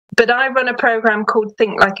but I run a program called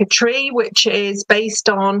Think Like a Tree, which is based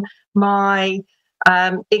on my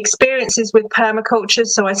experiences with permaculture.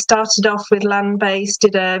 So I started off with land-based,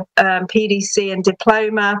 did a PDC and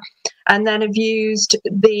diploma, and then have used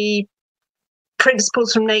the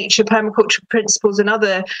principles from nature, permaculture principles, and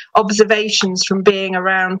other observations from being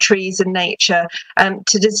around trees and nature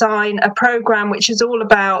to design a program which is all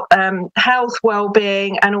about health,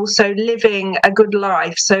 well-being, and also living a good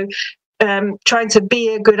life. So trying to be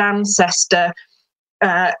a good ancestor,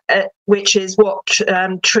 which is what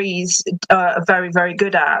trees are very, very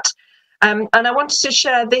good at. And I wanted to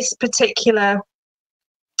share this particular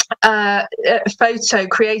photo,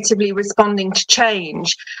 creatively responding to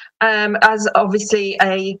change, as obviously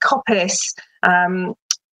a coppice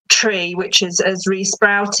tree which has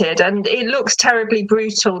resprouted, and it looks terribly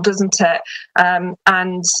brutal, doesn't it?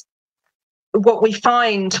 And what we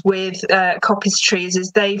find with coppice trees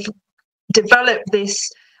is they've developed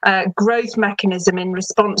this growth mechanism in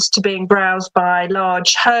response to being browsed by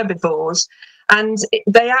large herbivores. And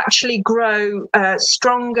they actually grow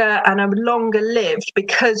stronger and are longer lived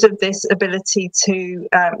because of this ability to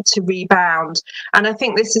rebound. And I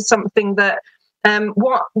think this is something that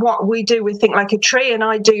what we do with Think Like a Tree, and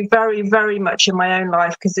I do very, very much in my own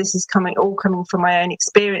life, because this is all coming from my own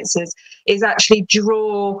experiences, is actually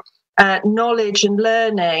draw knowledge and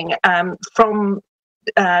learning from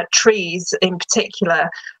trees in particular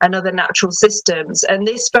and other natural systems. And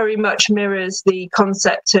this very much mirrors the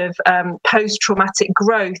concept of post-traumatic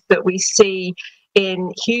growth that we see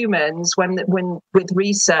in humans when with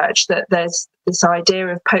research, that there's this idea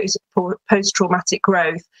of post-traumatic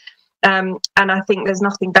growth. And I think there's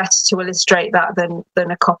nothing better to illustrate that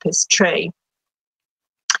than a coppice tree.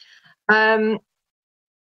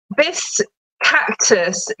 This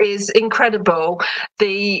cactus is incredible.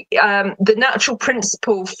 The natural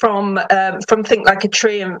principle from Think Like a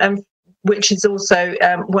Tree, and which is also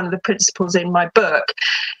one of the principles in my book,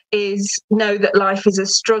 is know that life is a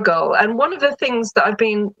struggle. And one of the things that I've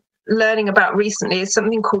been learning about recently is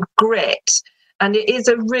something called grit, and it is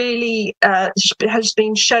a really has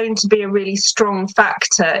been shown to be a really strong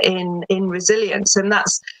factor in resilience. And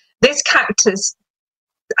that's, this cactus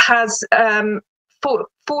has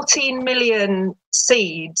 14 million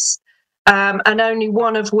seeds, and only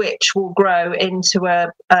one of which will grow into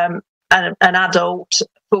an adult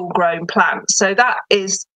full-grown plant. So that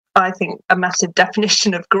is, I think, a massive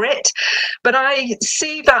definition of grit. But I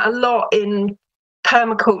see that a lot in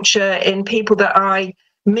permaculture, in people that I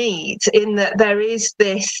meet, in that there is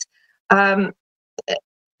this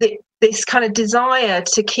this kind of desire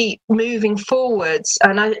to keep moving forwards.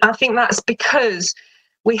 And I think that's because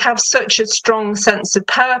we have such a strong sense of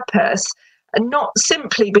purpose, and not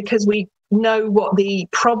simply because we know what the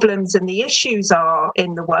problems and the issues are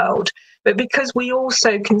in the world, but because we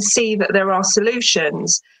also can see that there are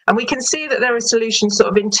solutions. And we can see that there are solutions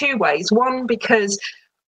sort of in two ways. One, because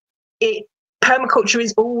permaculture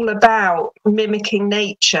is all about mimicking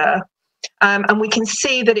nature. And we can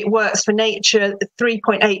see that it works for nature.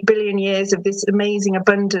 3.8 billion years of this amazing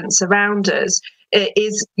abundance around us. It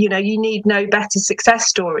is, you need no better success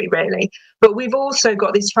story, really. But we've also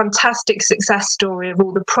got this fantastic success story of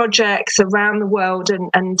all the projects around the world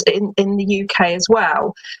and in the UK as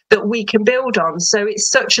well that we can build on. So it's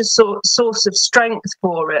such a source of strength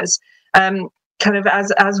for us, kind of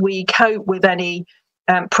as we cope with any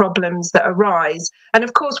problems that arise. And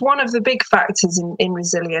of course, one of the big factors in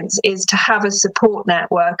resilience is to have a support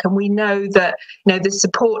network. And we know that the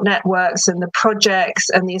support networks and the projects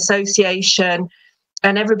and the association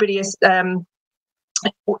and everybody is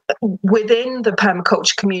within the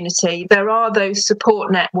permaculture community. There are those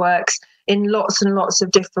support networks in lots and lots of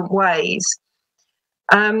different ways.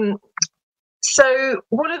 So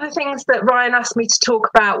one of the things that Ryan asked me to talk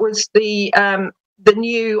about was the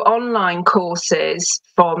new online courses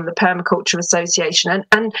from the Permaculture Association,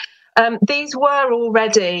 and these were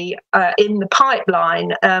already in the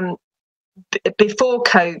pipeline before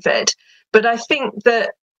COVID. But I think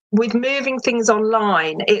that with moving things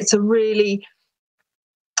online, it's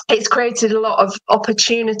created a lot of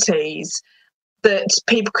opportunities that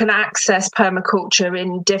people can access permaculture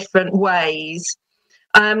in different ways.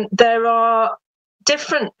 There are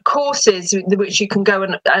different courses which you can go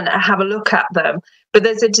and have a look at them, but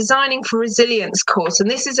there's a Designing for Resilience course,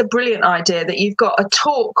 and this is a brilliant idea, that you've got a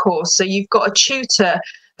taught course, so you've got a tutor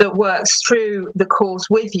that works through the course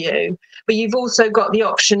with you, but you've also got the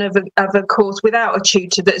option of a course without a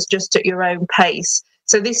tutor that's just at your own pace.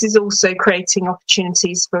 So this is also creating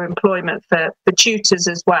opportunities for employment for tutors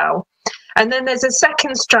as well. And then there's a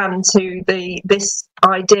second strand to this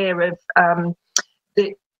idea of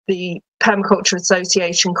the Permaculture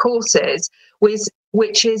Association courses,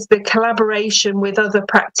 which is the collaboration with other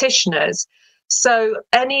practitioners. So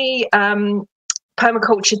any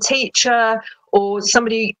permaculture teacher or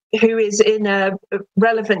somebody who is in a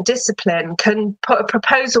relevant discipline can put a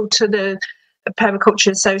proposal to the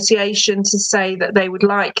Permaculture Association to say that they would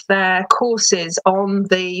like their courses on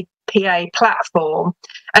the PA platform,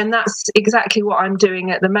 and that's exactly what I'm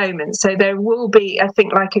doing at the moment. So there will be, I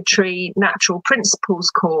think, Like a Tree Natural Principles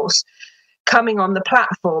course coming on the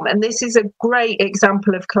platform, and this is a great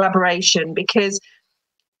example of collaboration, because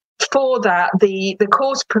for that the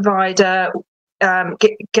course provider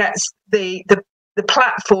gets the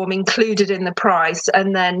platform included in the price,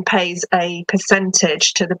 and then pays a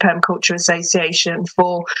percentage to the Permaculture Association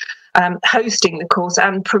for hosting the course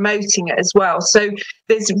and promoting it as well. So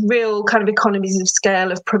there's real kind of economies of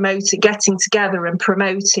scale of getting together and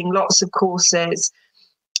promoting lots of courses,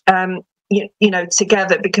 you know,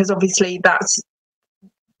 together, because obviously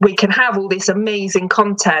we can have all this amazing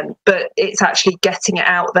content, but it's actually getting it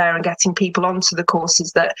out there and getting people onto the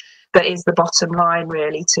courses that is the bottom line,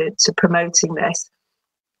 really, to promoting this.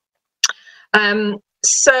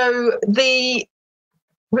 So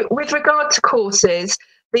with regard to courses,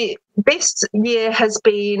 this year has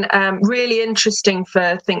been really interesting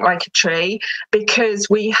for Think Like a Tree, because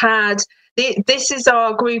we had this is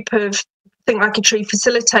our group of Think Like a Tree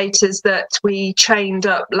facilitators that we trained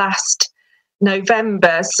up last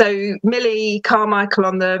November. So Millie Carmichael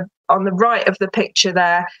on the right of the picture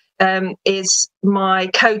there is my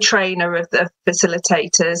co-trainer of the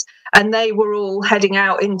facilitators, and they were all heading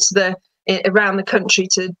out around the country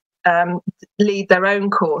to lead their own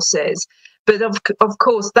courses. But of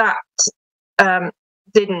course that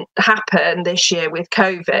didn't happen this year with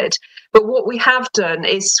COVID. But what we have done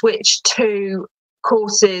is switch to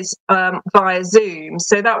courses via Zoom.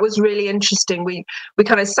 So that was really interesting. We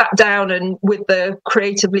kind of sat down and with the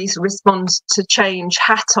Creatively Respond to Change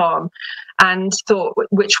hat on and thought,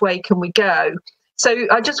 which way can we go? So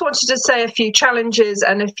I just wanted to say a few challenges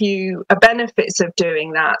and a few benefits of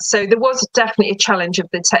doing that. So there was definitely a challenge of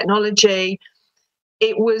the technology.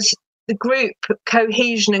 It was the group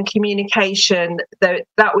cohesion and communication that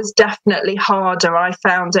was definitely harder. I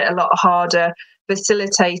found it a lot harder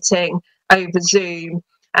facilitating over Zoom.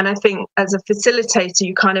 And I think as a facilitator,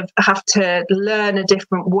 you kind of have to learn a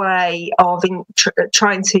different way of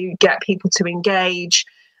trying to get people to engage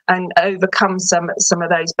and overcome some of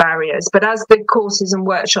those barriers. But as the courses and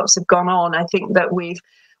workshops have gone on, I think that we've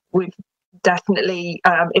definitely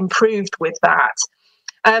improved with that.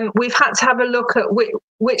 We've had to have a look at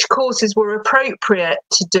which courses were appropriate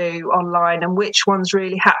to do online and which ones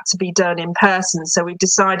really had to be done in person. So we've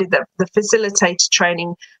decided that the facilitator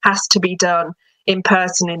training has to be done in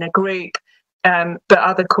person in a group, but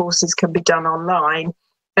other courses can be done online.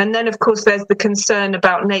 And then, of course, there's the concern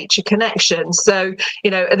about nature connection. So, you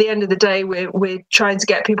know, at the end of the day, we're trying to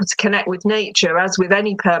get people to connect with nature, as with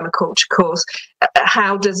any permaculture course.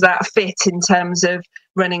 How does that fit in terms of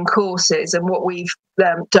running courses? And what we've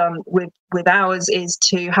done with ours is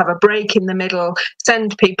to have a break in the middle,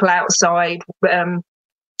 send people outside,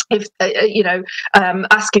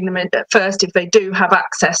 asking them first if they do have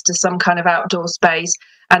access to some kind of outdoor space,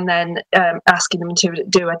 and then asking them to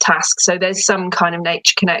do a task. So there's some kind of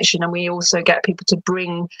nature connection, and we also get people to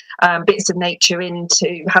bring bits of nature in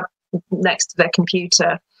to have next to their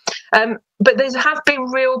computer. But there have been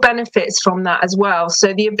real benefits from that as well.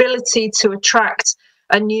 So the ability to attract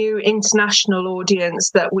a new international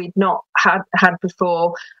audience that we'd not had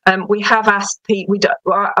before. We have asked people.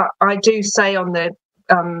 I do say on the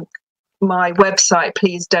my website,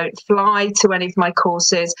 please don't fly to any of my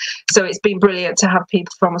courses. So it's been brilliant to have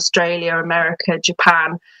people from Australia, America,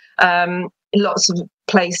 Japan, lots of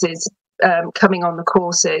places coming on the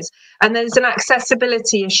courses. And there's an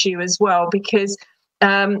accessibility issue as well, because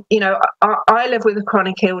I live with a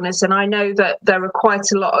chronic illness, and I know that there are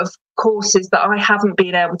quite a lot of courses that I haven't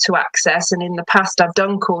been able to access, and in the past I've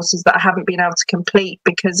done courses that I haven't been able to complete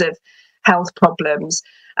because of health problems.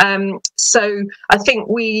 So I think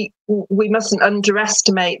we mustn't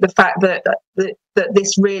underestimate the fact that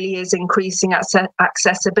this really is increasing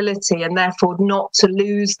accessibility, and therefore not to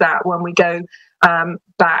lose that when we go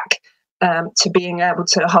back to being able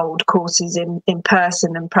to hold courses in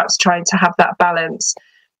person, and perhaps trying to have that balance.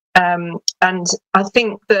 And I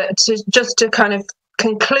think that just to kind of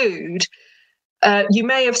conclude, you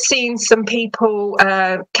may have seen some people,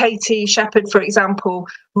 Katie Shepherd, for example,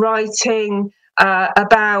 writing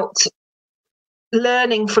about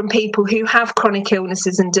learning from people who have chronic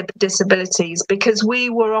illnesses and disabilities, because we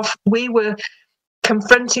were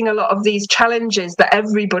confronting a lot of these challenges that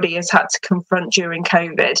everybody has had to confront during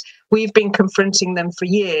COVID. We've been confronting them for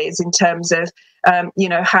years in terms of,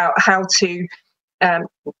 how to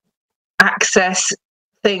access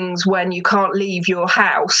things when you can't leave your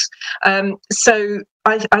house. So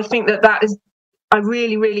I think that is, I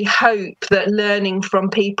really, really hope that learning from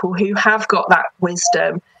people who have got that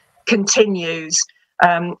wisdom continues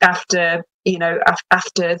after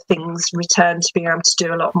things return to being able to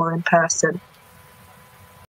do a lot more in person.